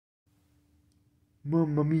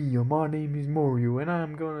Mamma mia, my name is Mario, and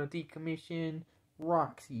I'm gonna decommission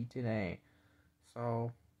Roxy today.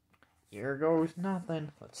 So, here goes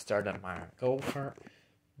nothing. Let's start on my go-kart.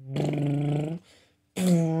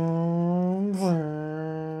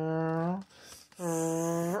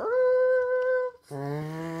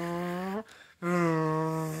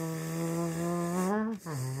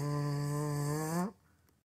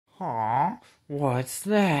 Huh? What's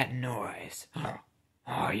that noise?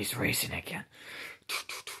 Oh, he's racing again.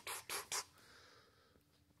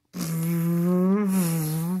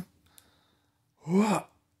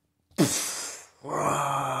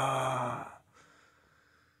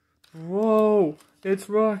 Whoa! It's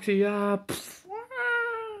Roxy! Whee!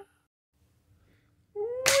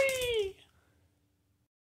 Whee!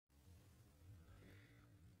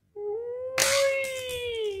 Whee!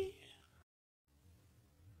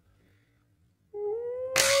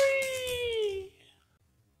 Whee!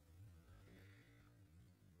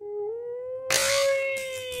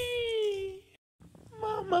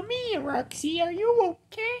 Mamma mia, Roxy, are you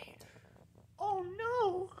okay? Oh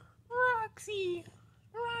no! Roxy!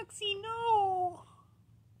 Roxy, no!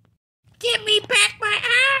 Give me back my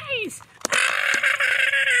eyes!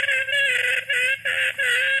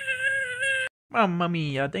 Mamma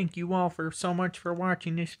mia, thank you all so much for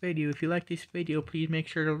watching this video. If you like this video, please make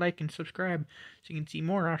sure to like and subscribe so you can see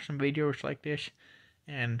more awesome videos like this.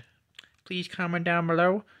 And please comment down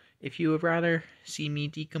below if you would rather see me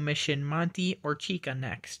decommission Monty or Chica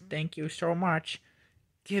next. Thank you so much.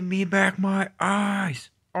 Give me back my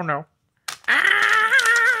eyes! Oh no.